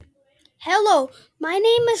Hello, my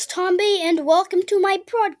name is Tomby and welcome to my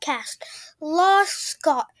podcast, Lost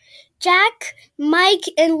Scott. Jack, Mike,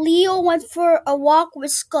 and Leo went for a walk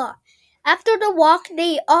with Scott. After the walk,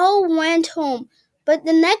 they all went home. But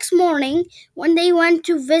the next morning, when they went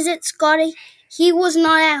to visit Scotty, he was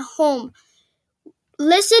not at home.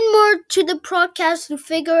 Listen more to the podcast to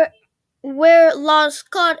figure where Lost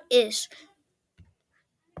Scott is.